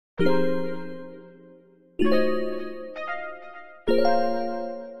Hi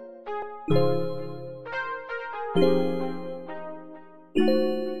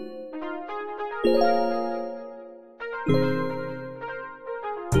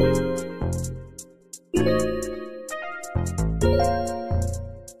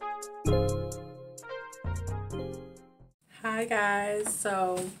guys,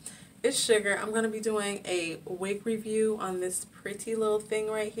 so it's Sugar. I'm going to be doing a wig review on this pretty little thing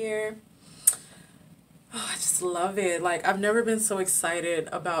right here. Oh, I just love it. Like, I've never been so excited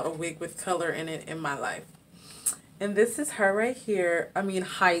about a wig with color in it in my life. And this is her right here. I mean,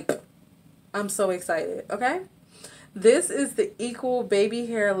 hype. I'm so excited, okay? This is the Equal Baby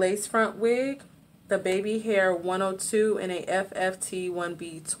Hair Lace Front Wig, the Baby Hair 102 in a FFT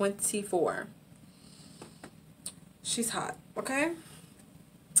 1B24. She's hot, okay?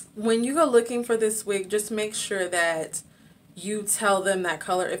 When you go looking for this wig, just make sure that you tell them that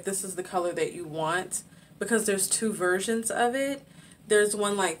color if this is the color that you want, because there's two versions of it. There's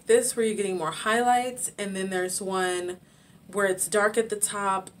one like this where you're getting more highlights, and then there's one where it's dark at the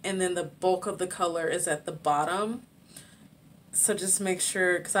top and then the bulk of the color is at the bottom. So just make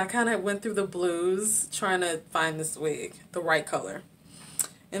sure, because I kind of went through the blues trying to find this wig, the right color.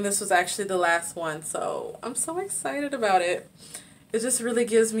 And this was actually the last one, so I'm so excited about it. It just really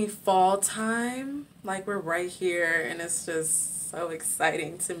gives me fall time. Like, we're right here, and it's just so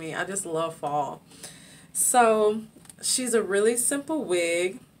exciting to me. I just love fall. So, she's a really simple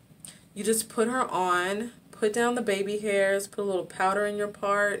wig. You just put her on, put down the baby hairs, put a little powder in your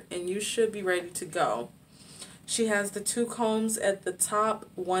part, and you should be ready to go. She has the two combs at the top,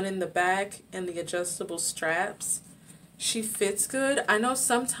 one in the back, and the adjustable straps. She fits good. I know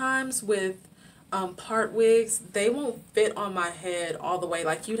sometimes with part wigs, they won't fit on my head all the way.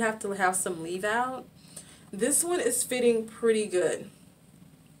 Like, you'd have to have some leave out. This one is fitting pretty good.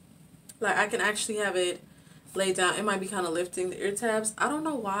 Like, I can actually have it laid down. It might be kind of lifting the ear tabs. I don't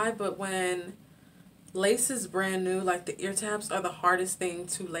know why, but when lace is brand new, like, the ear tabs are the hardest thing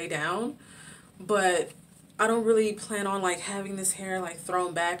to lay down. But I don't really plan on, like, having this hair, like,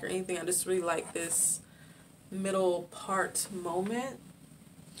 thrown back or anything. I just really like this middle part moment.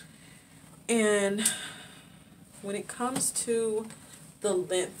 And when it comes to the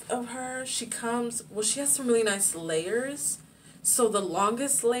length of her, she has some really nice layers. So the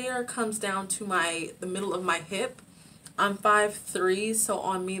longest layer comes down to the middle of my hip. I'm 5'3", so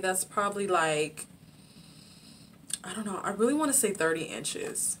on me that's probably like, I don't know, I really want to say 30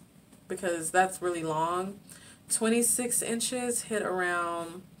 inches because that's really long. 26 inches hit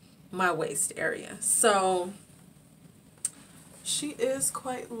around my waist area. So she is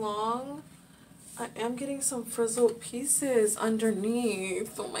quite long. I am getting some frizzled pieces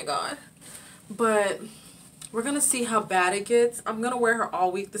underneath. Oh my god. But we're gonna see how bad it gets. I'm gonna wear her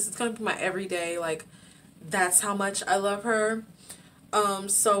all week. This is gonna be my everyday. Like, that's how much I love her.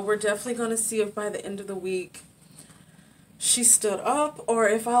 So we're definitely gonna see if by the end of the week she stood up, or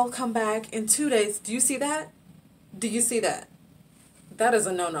if I'll come back in 2 days. Do you see that? Do you see that? That is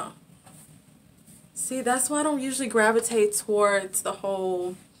a no-no. See, that's why I don't usually gravitate towards the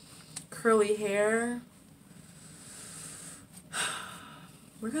whole curly hair.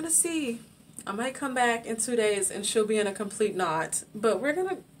 We're gonna see. I might come back in 2 days and she'll be in a complete knot, but we're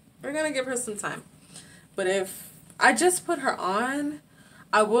gonna give her some time. But if I just put her on,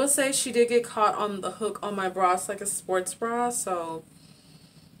 I will say she did get caught on the hook on my bra. It's like a sports bra, so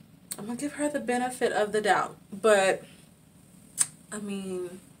I'm gonna give her the benefit of the doubt. But I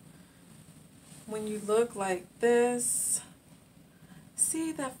mean, when you look like this,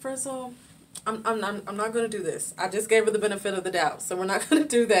 see that frizzle? I'm not gonna do this. I just gave her the benefit of the doubt, so we're not gonna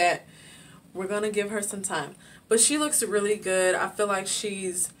do that. We're gonna give her some time. But she looks really good. I feel like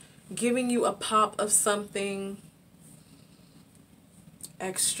she's giving you a pop of something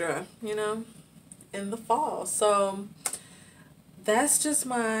extra, you know, in the fall. So that's just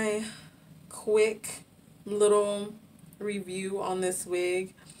my quick little review on this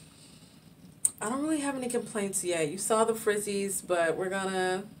wig. I don't really have any complaints yet. You saw the frizzies, but we're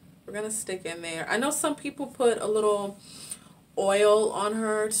gonna stick in there. I know some people put a little oil on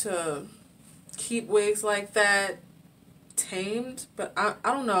her to keep wigs like that tamed, but I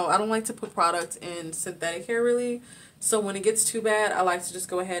don't know. I don't like to put product in synthetic hair really. So when it gets too bad, I like to just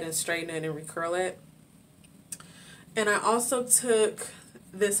go ahead and straighten it and recurl it. And I also took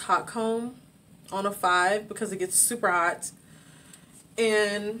this hot comb on a 5 because it gets super hot.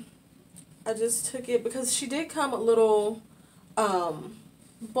 And I just took it because she did come a little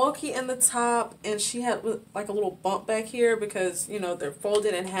bulky in the top, and she had like a little bump back here because, you know, they're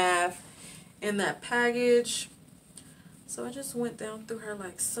folded in half in that package. So I just went down through her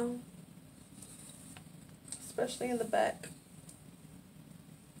like so, especially in the back,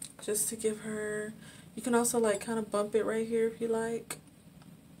 just to give her, you can also like kind of bump it right here if you like,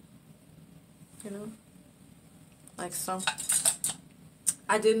 you know, like so.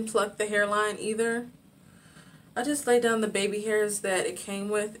 I didn't pluck the hairline either. I just laid down the baby hairs that it came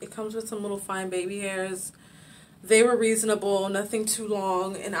with. It comes with some little fine baby hairs. They were reasonable, nothing too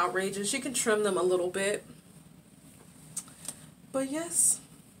long and outrageous. You can trim them a little bit. But yes,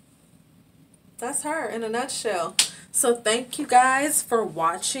 that's her in a nutshell. So thank you guys for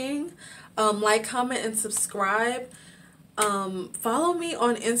watching. Like, comment, and subscribe. Follow me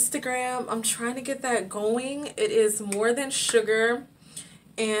on Instagram. I'm trying to get that going. It is More Than Sugar.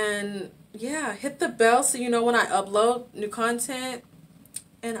 And yeah, hit the bell so you know when I upload new content.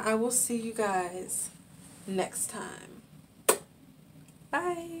 And I will see you guys next time.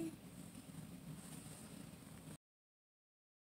 Bye.